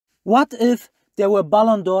What if there were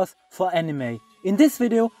Ballon d'ors for anime? In this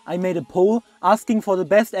video I made a poll asking for the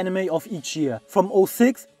best anime of each year, from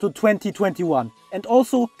 06 to 2021, and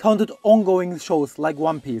also counted ongoing shows like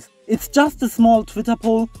One Piece. It's just a small Twitter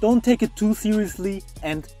poll, don't take it too seriously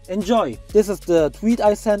and enjoy. This is the tweet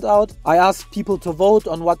I sent out. I asked people to vote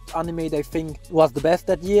on what anime they think was the best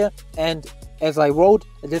that year, and as I wrote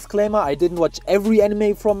a disclaimer, I didn't watch every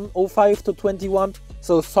anime from 05 to 21.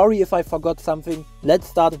 So sorry if I forgot something. Let's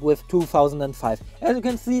start with 2005. As you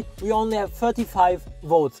can see, we only have 35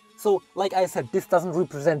 votes. So like I said, this doesn't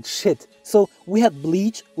represent shit. So we had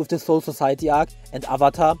Bleach with the Soul Society arc and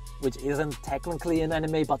Avatar, which isn't technically an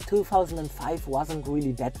anime, but 2005 wasn't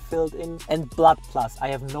really that filled in. And Blood Plus, I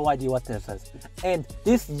have no idea what this is. And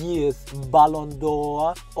this year's Ballon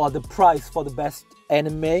d'Or, or the prize for the best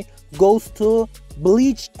anime, goes to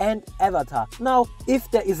Bleach and Avatar. Now, if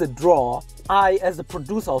there is a draw, I, as the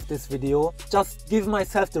producer of this video, just give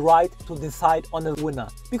myself the right to decide on a winner.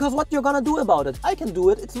 Because what you're gonna do about it? I can do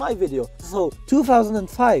it, it's my video. So,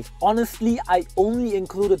 2005. Honestly, I only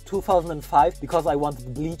included 2005 because I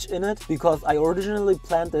wanted Bleach in it. Because I originally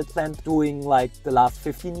planned doing like the last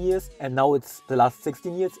 15 years. And now it's the last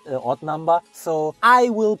 16 years, odd number. So, I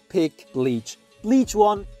will pick Bleach. Bleach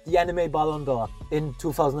won the anime Ballon d'Or in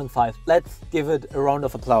 2005. Let's give it a round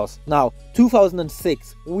of applause. Now,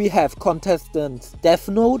 2006, we have contestants Death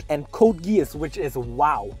Note and Code Geass, which is,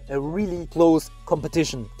 wow, a really close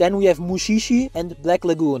competition. Then we have Mushishi and Black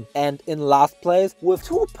Lagoon. And in last place, with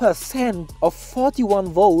 2% of 41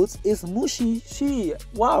 votes, is Mushishi.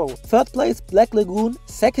 Wow. Third place, Black Lagoon.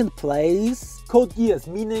 Second place, Code Geass,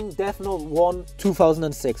 meaning Death Note won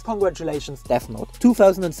 2006. Congratulations, Death Note.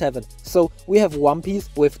 2007. So we have One Piece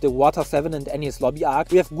with the Water 7 and Enies Lobby arc.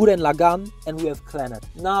 We have Gurren Lagann and we have Clannad.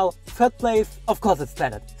 Now, third place, of course it's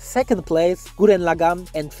Clannad. Second place, Gurren Lagann,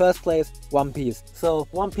 and first place, One Piece. So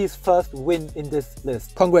One Piece first win in this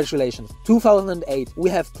list. Congratulations. 2008, we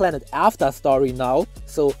have Clannad After Story now.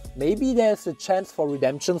 So maybe there's a chance for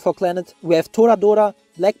redemption for Clannad. We have Toradora,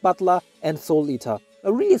 Black Butler, and Soul Eater.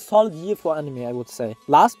 A really solid year for anime, I would say.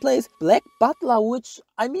 Last place, Black Butler, which,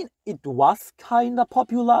 I mean, it was kinda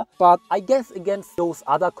popular, but I guess against those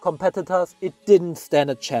other competitors, it didn't stand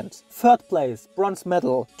a chance. Third place, Bronze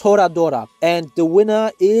Medal, Toradora. And the winner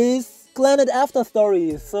is Clannad After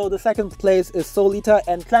Story. So the second place is Soul Eater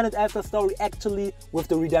and Clannad After Story actually with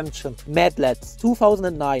the redemption. Mad Lads,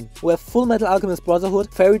 2009. We have Full Metal Alchemist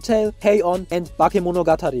Brotherhood, Fairy Tail, K-On! And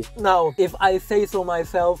Bakemonogatari. Now, if I say so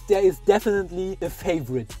myself, there is definitely a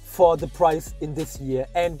favorite for the prize in this year.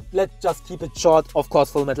 And let's just keep it short. Of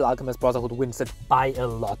course, Full Metal Alchemist Brotherhood wins it by a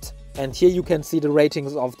lot. And here you can see the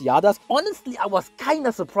ratings of the others. Honestly, I was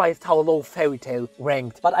kinda surprised how low Fairy Tail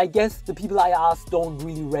ranked. But I guess the people I asked don't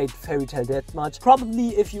really rate Fairy Tail that much.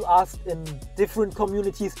 Probably if you asked in different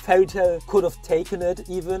communities, Fairy Tail could have taken it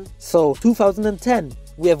even. So, 2010.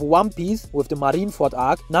 We have One Piece with the Marineford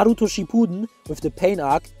arc, Naruto Shippuden with the Pain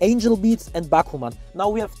arc, Angel Beats and Bakuman. Now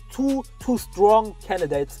we have two strong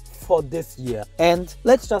candidates for this year. And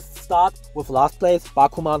let's just start with last place,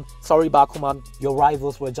 Bakuman. Sorry Bakuman, your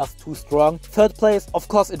rivals were just too strong. Third place, of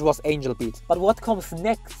course it was Angel Beats. But what comes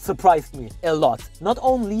next surprised me a lot. Not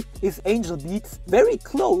only is Angel Beats very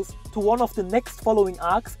close to one of the next following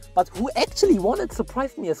arcs, but who actually won it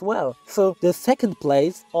surprised me as well. So the second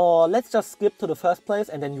place, or let's just skip to the first place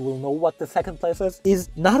and then you will know what the second place is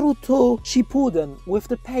Naruto Shippuden with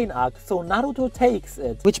the Pain arc. So Naruto takes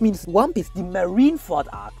it, which means One Piece, the Marineford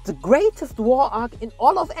arc, the greatest war arc in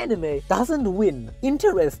all of anime, doesn't win.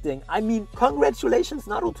 Interesting. I mean, congratulations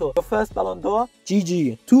Naruto, your first Ballon d'Or.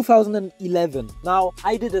 GG. 2011. Now,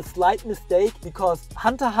 I did a slight mistake because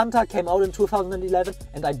Hunter x Hunter came out in 2011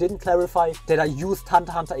 and I didn't clarify that I used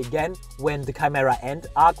Hunter x Hunter again when the Chimera Ant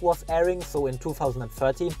arc was airing, so in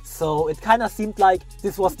 2013. So it kind of seemed like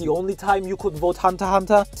this was the only time you could vote Hunter x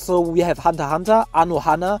Hunter. So we have Hunter x Hunter,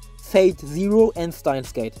 Anohana, Fate Zero and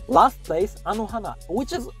Steins Gate. Last place, Anohana,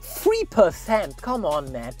 which is 3%. Come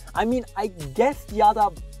on, man. I mean, I guess the other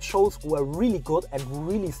shows were really good and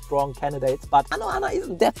really strong candidates, but Anohana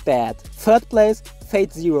isn't that bad. Third place,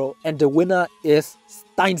 Fate Zero, and the winner is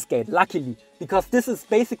Steins Gate, luckily. Because this is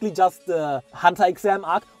basically just the Hunter exam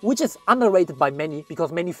arc, which is underrated by many,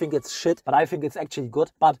 because many think it's shit, but I think it's actually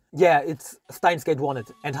good. But yeah, it's Steins Gate won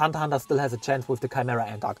it, and Hunter x Hunter still has a chance with the Chimera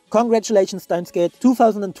Ant arc. Congratulations, Steins Gate.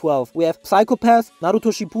 2012, we have Psychopath,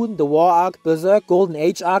 Naruto Shippuden, the War arc, Berserk, Golden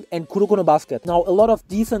Age arc, and Kuroko no Basket. Now, a lot of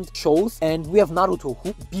decent shows, and we have Naruto,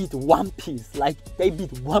 who beat One Piece. Like, they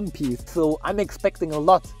beat One Piece. So I'm expecting a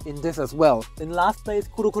lot in this as well. In last place,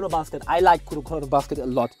 Kuroko no Basket. I like Kuroko no Basket a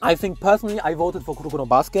lot. I think personally, I I voted for Kuroko no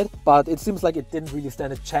Basket, but it seems like it didn't really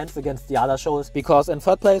stand a chance against the other shows, because in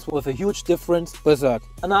third place, with a huge difference, Berserk.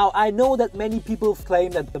 Now, I know that many people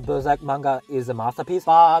claim that the Berserk manga is a masterpiece,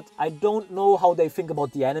 but I don't know how they think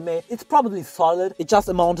about the anime. It's probably solid. It just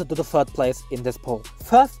amounted to the third place in this poll.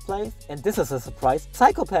 First place, and this is a surprise,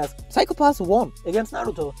 Psycho Pass. Psycho Pass won against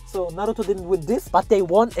Naruto. So Naruto didn't win this, but they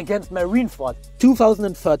won against Marineford.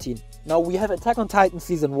 2013. Now we have Attack on Titan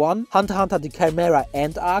Season 1, Hunter x Hunter The Chimera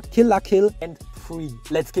Ant Arc, Kill la Kill, and Free.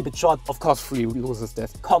 Let's keep it short. Of course Free loses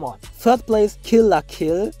this. Come on. Third place, Kill la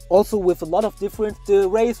Kill. Also with a lot of difference. The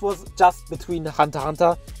race was just between Hunter x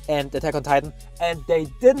Hunter and Attack on Titan. And they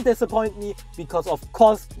didn't disappoint me because, of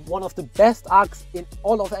course, one of the best arcs in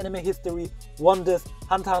all of anime history won this.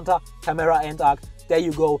 Hunter x Hunter Chimera Ant Arc. There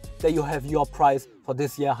you go. There you have your prize for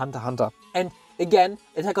this year, Hunter x Hunter. And again,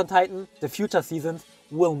 Attack on Titan, the future seasons,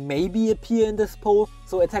 will maybe appear in this poll,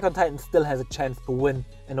 so Attack on Titan still has a chance to win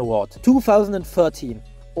an award. 2013,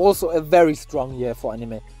 also a very strong year for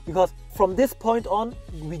anime, because from this point on,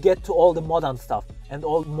 we get to all the modern stuff and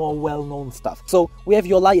all more well-known stuff. So we have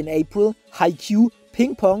Your Lie in April, Haikyuu,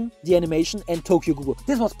 Ping Pong, the animation, and Tokyo Ghoul.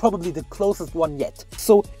 This was probably the closest one yet.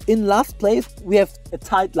 So in last place, we have a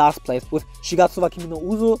tied last place with Shigatsu wa Kimi no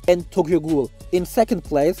Uso and Tokyo Ghoul. In second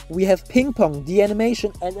place, we have Ping Pong, the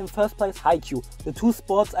animation, and in first place, Haikyuu. The two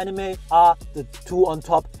sports anime are the two on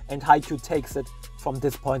top, and Haikyuu takes it from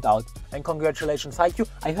this point out. And congratulations, Haikyuu.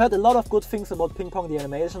 I heard a lot of good things about Ping Pong, the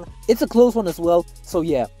animation. It's a close one as well, so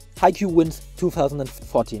yeah. Haikyuu wins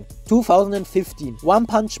 2014. 2015, One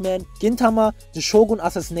Punch Man, Gintama, The Shogun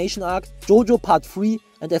Assassination Arc, JoJo Part 3,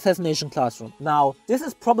 and Assassination Classroom. Now, this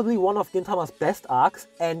is probably one of Gintama's best arcs,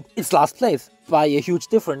 and it's last place by a huge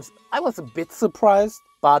difference. I was a bit surprised,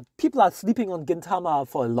 but people are sleeping on Gintama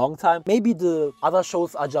for a long time. Maybe the other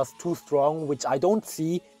shows are just too strong, which I don't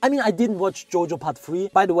see. I mean, I didn't watch JoJo Part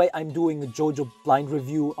 3. By the way, I'm doing a JoJo blind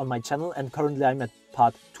review on my channel, and currently I'm at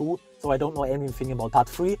Part 2. So I don't know anything about Part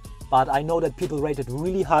 3, but I know that people rate it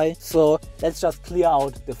really high. So let's just clear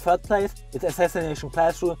out the third place. It's Assassination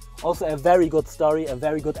Classroom. Also a very good story, a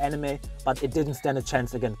very good anime, but it didn't stand a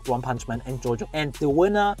chance against One Punch Man and JoJo. And the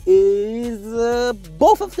winner is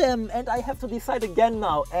both of them. And I have to decide again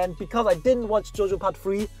now. And because I didn't watch JoJo Part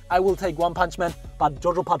 3, I will take One Punch Man. But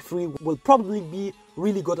JoJo Part 3 will probably be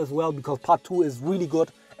really good as well, because Part 2 is really good.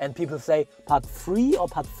 And people say Part 3 or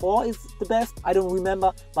Part 4 is the best. I don't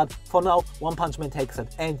remember, but for now, One Punch Man takes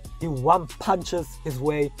it. And he one punches his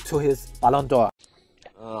way to his Ballon d'Or.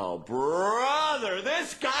 Oh, brother,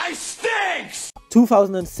 this guy stinks!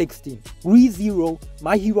 2016, Re:Zero,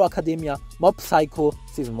 My Hero Academia, Mob Psycho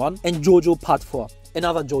Season 1, and JoJo Part 4.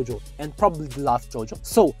 Another JoJo, and probably the last JoJo.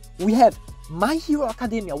 So, we have My Hero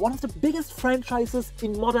Academia, one of the biggest franchises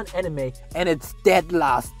in modern anime, and it's dead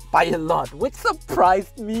last by a lot, which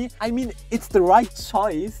surprised me. I mean, it's the right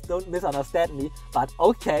choice, don't misunderstand me, but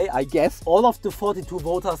okay, I guess. All of the 42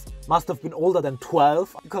 voters must have been older than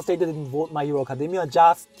 12, because they didn't vote My Hero Academia.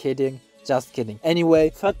 Just kidding. Just kidding.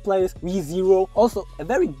 Anyway, third place, Re:Zero. Also a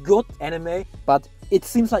very good anime, but it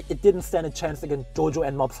seems like it didn't stand a chance against JoJo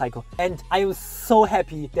and Mob Psycho. And I was so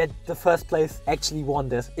happy that the first place actually won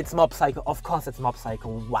this. It's Mob Psycho. Of course it's Mob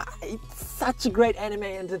Psycho. Why? It's such a great anime,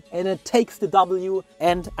 and it takes the W.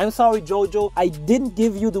 And I'm sorry, JoJo, I didn't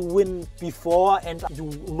give you the win before and you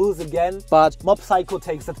lose again. But Mob Psycho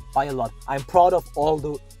takes it by a lot. I'm proud of all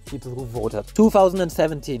the people who voted.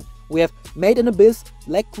 2017. We have Made in Abyss,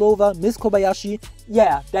 Black Clover, Miss Kobayashi.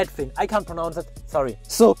 Yeah, that thing. I can't pronounce it. Sorry.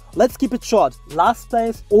 So, let's keep it short. Last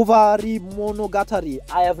place, Ovari Monogatari.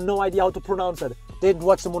 I have no idea how to pronounce it. Didn't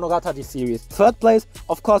watch the Monogatari series. Third place,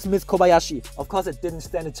 of course, Miss Kobayashi. Of course, it didn't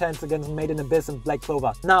stand a chance against Made in Abyss and Black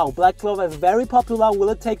Clover. Now, Black Clover is very popular. Will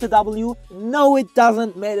it take the W? No, it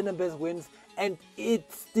doesn't. Made in Abyss wins. And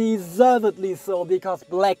it's deservedly so, because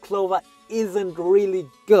Black Clover isn't really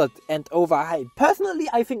good and overhyped. Personally,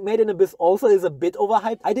 I think Made in Abyss also is a bit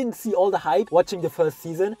overhyped. I didn't see all the hype watching the first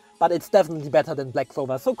season, but it's definitely better than Black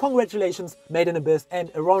Clover. So congratulations, Made in Abyss,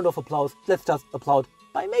 and a round of applause. Let's just applaud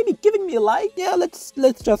by maybe giving me a like. Yeah, let's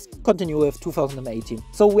just continue with 2018.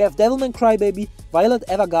 So we have Devilman Crybaby, Violet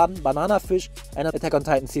Evergarden, Banana Fish, and Attack on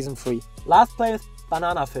Titan Season 3. Last place,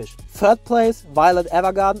 Banana Fish. Third place, Violet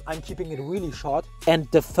Evergarden. I'm keeping it really short. And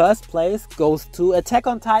the first place goes to Attack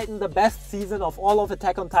on Titan, the best season of all of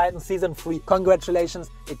Attack on Titan Season 3. Congratulations,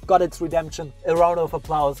 it got its redemption. A round of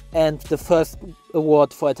applause. And the first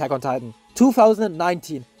award for Attack on Titan.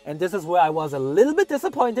 2019. And this is where I was a little bit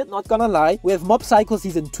disappointed, not gonna lie. We have Mob Psycho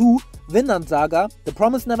Season 2, Vinland Saga, The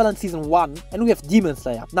Promised Neverland Season 1, and we have Demon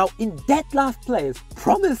Slayer. Now, in dead last place,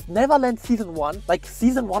 Promised Neverland Season 1, like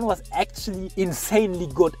Season 1 was actually insanely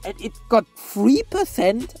good and it got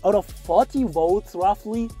 3% out of 40 votes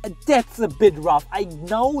roughly. And that's a bit rough. I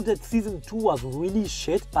know that Season 2 was really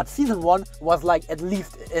shit, but Season 1 was like at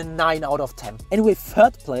least a 9 out of 10. Anyway,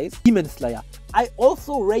 third place, Demon Slayer. I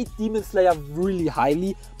also rate Demon Slayer really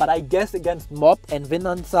highly, but I guess against Mob and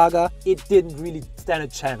Vinland Saga, it didn't really stand a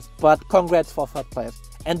chance. But congrats for third place.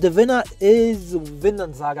 And the winner is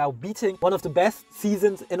Vinland Saga, beating one of the best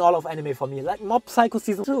seasons in all of anime for me. Like Mob Psycho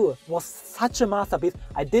Season 2 was such a masterpiece.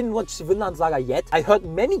 I didn't watch Vinland Saga yet. I heard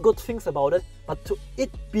many good things about it, but to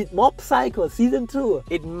it beat Mob Psycho Season 2,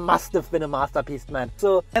 it must have been a masterpiece, man.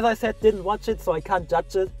 So as I said, didn't watch it, so I can't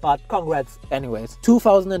judge it, but congrats. Anyways,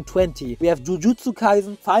 2020, we have Jujutsu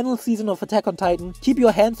Kaisen, final season of Attack on Titan, Keep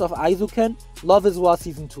Your Hands Off Aizuken, Love is War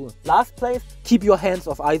Season 2. Last place, Keep Your Hands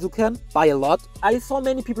Off Aizuken, by a lot. I saw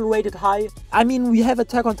many people rate it high. I mean, we have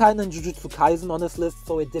Attack on Titan and Jujutsu Kaisen on this list,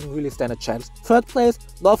 so it didn't really stand a chance. Third place,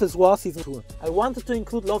 Love is War Season 2. I wanted to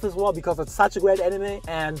include Love is War because it's such a great anime,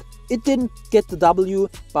 and it didn't get the W,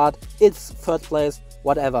 but it's third place,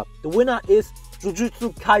 whatever. The winner is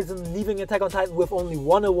Jujutsu Kaisen, leaving Attack on Titan with only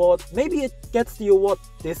one award. Maybe it gets the award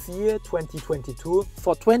this year, 2022.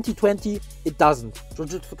 For 2020, it doesn't.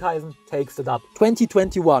 Jujutsu Kaisen takes it up.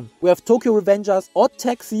 2021, we have Tokyo Revengers, Odd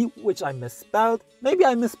Taxi, which I misspelled. Maybe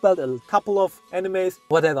I misspelled a couple of animes.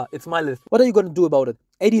 Whatever, it's my list. What are you gonna do about it?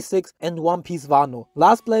 86 and One Piece Wano.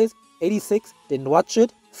 Last place, 86, didn't watch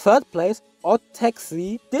it. Third place, Odd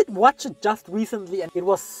Taxi, did watch it just recently and it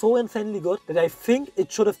was so insanely good that I think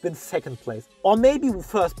it should have been second place. Or maybe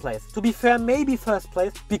first place. To be fair, maybe first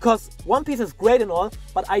place, because One Piece is great and all,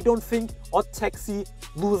 but I don't think Odd Taxi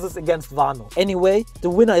loses against Wano. Anyway, the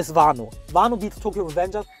winner is Wano. Wano beats Tokyo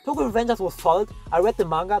Revengers. Tokyo Revengers was solid. I read the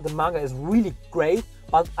manga is really great,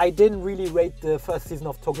 but I didn't really rate the first season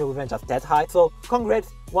of Tokyo Revengers that high. So congrats,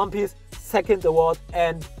 One Piece, second award,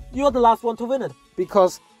 and you're the last one to win it,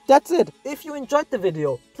 because that's it. If you enjoyed the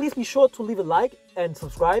video, please be sure to leave a like and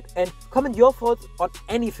subscribe and comment your thoughts on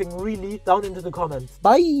anything really down into the comments.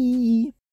 Bye!